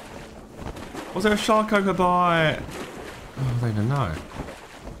 Was there a shark over by? Oh, I don't even know.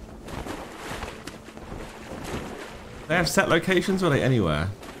 They have set locations or are they anywhere?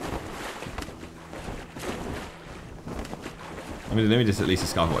 I mean, let me just at least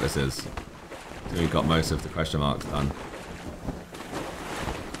discover what this is. So we've got most of the question marks done.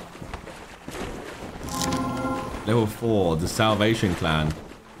 Level 4, the Salvation Clan.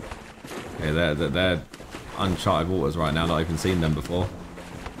 Okay, they're uncharted waters right now. Not even seen them before.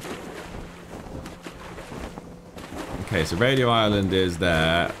 Okay, so Radio Island is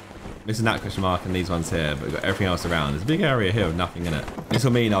there. Missing that question mark and these ones here, but we've got everything else around. There's a big area here with nothing in it. This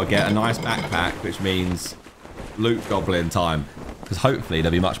will mean I'll get a nice backpack, which means loot goblin time. Because hopefully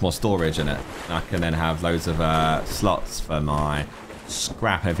there'll be much more storage in it. And I can then have loads of slots for my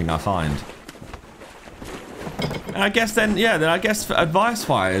scrap, everything I find. And I guess then, yeah, I guess for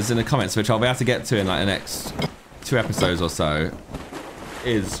advice-wise in the comments, which I'll be able to get to in like the next 2 episodes or so,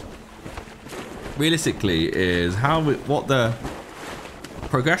 is realistically what the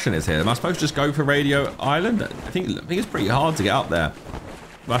progression is here. Am I supposed to just go for Radio Island? I think it's pretty hard to get up there.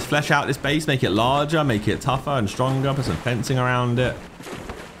 Must flesh out this base, make it larger, make it tougher and stronger, put some fencing around it.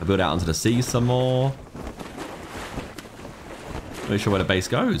 I'll build out onto the sea some more. Not sure where the base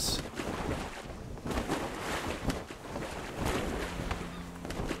goes.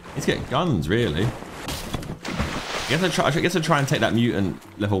 Need to get guns, really. I guess I'll try and take that mutant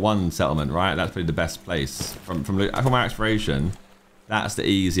level 1 settlement, right? That's probably the best place. From my exploration, that's the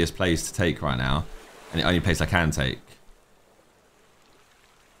easiest place to take right now. And the only place I can take.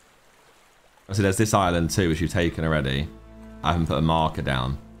 So there's this island too, which you've taken already. I haven't put a marker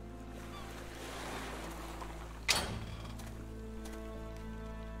down.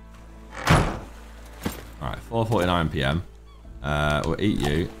 Alright, 4:49 PM. We'll eat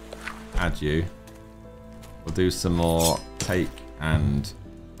you. Add you. We'll do some more take and...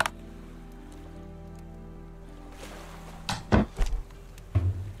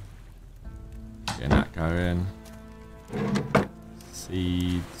 Getting that going.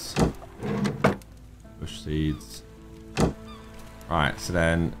 Seeds. Bush seeds. Right, so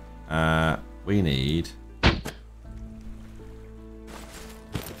then we need...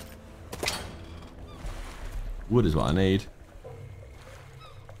 Wood is what I need.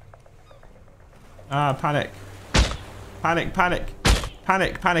 Ah, panic. Panic, panic.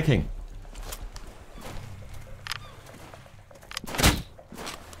 Panic, panicking.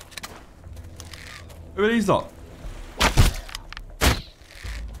 Who are these lot?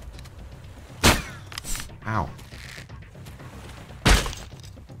 Ow.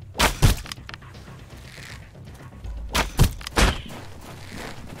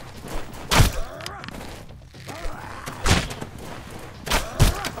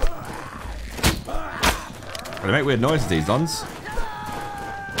 They make weird noises, these ones.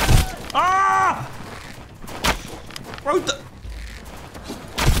 Ah! Bro,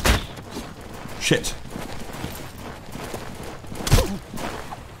 shit.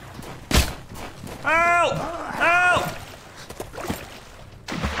 Help! Help!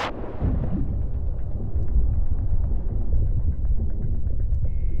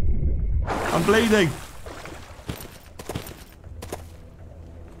 I'm bleeding.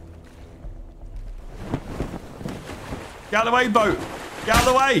 Get out of the way, boat. Get out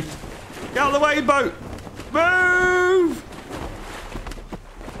of the way. Get out of the way, boat. Move!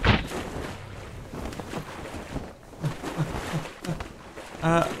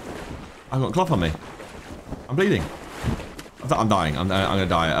 I've got a cloth on me. I'm bleeding. I'm dying. I'm gonna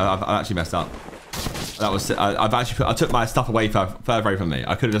die. I've actually messed up. That was. I took my stuff away further away from me.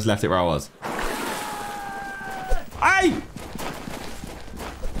 I could have just left it where I was. Hey!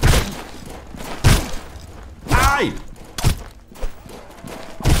 Hey!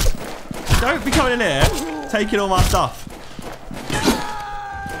 Don't be coming in here, taking all my stuff.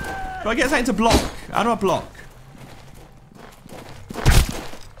 Do I get something to block? How do I block?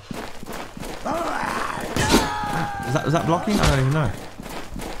 Is that blocking? I don't even know.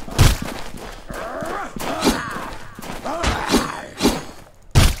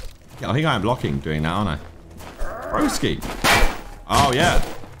 Yeah, I think I am blocking doing that, aren't I? Broski. Oh, yeah.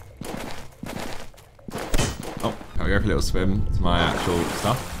 Oh, can we go for a little swim to my actual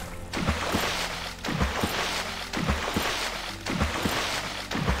stuff?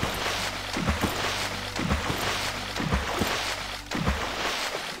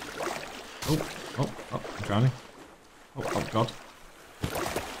 Oh, I'm drowning. Oh, God.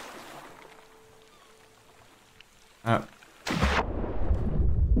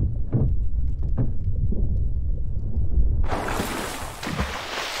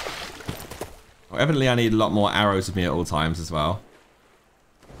 Well, evidently I need a lot more arrows with me at all times as well.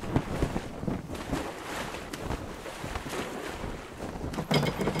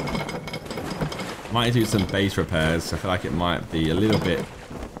 Might need to do some base repairs. I feel like it might be a little bit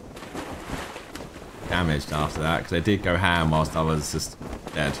damaged after that, because they did go ham whilst I was just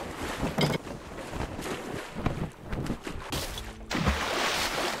dead.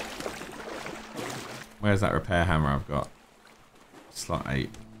 Where's that repair hammer I've got? Slot 8.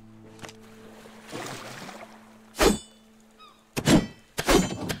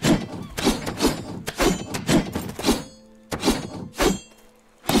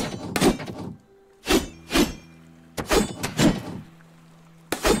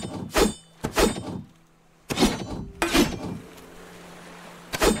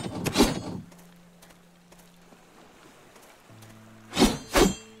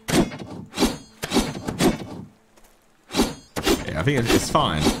 I think it's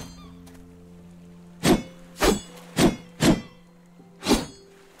fine.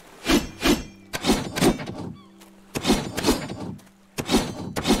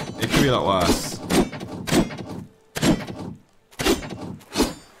 It could be a lot worse.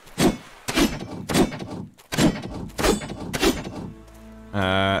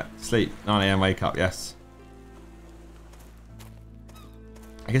 Sleep. 9 AM wake up, yes.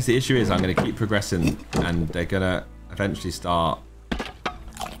 I guess the issue is I'm going to keep progressing and they're going to eventually start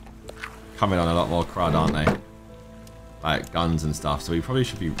coming on a lot more crud, aren't they? Like guns and stuff. So we probably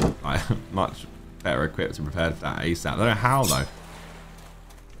should be like much better equipped and prepared for that ASAP. I don't know how though.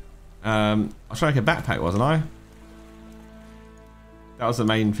 I was trying to make a backpack, wasn't I? That was the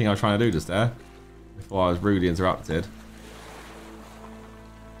main thing I was trying to do just there. Before I was rudely interrupted.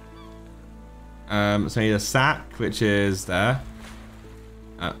 So I need a sack, which is there.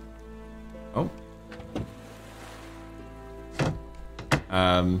 Oh.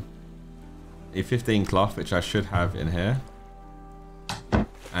 Need 15 cloth, which I should have in here.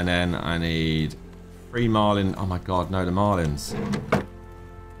 And then I need 3 marlin. Oh my god, no, the marlins.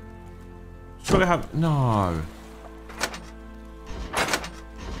 Should I have... No.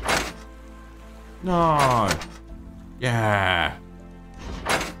 No. Yeah.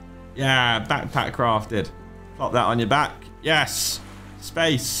 Yeah, backpack crafted. Plop that on your back. Yes.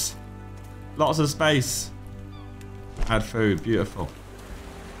 Space. Lots of space. Add food. Beautiful.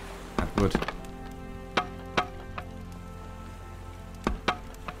 Add wood.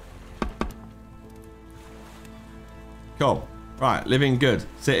 Cool. Right, living good.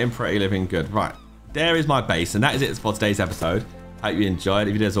 Sitting pretty, living good. Right, there is my base, and that is it for today's episode. Hope you enjoyed.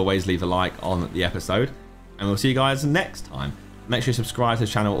 If you did, as always, leave a like on the episode, and we'll see you guys next time. Make sure you subscribe to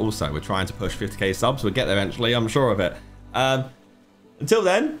the channel also. We're trying to push 50k subs. We'll get there eventually, I'm sure of it. Until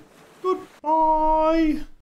then, goodbye.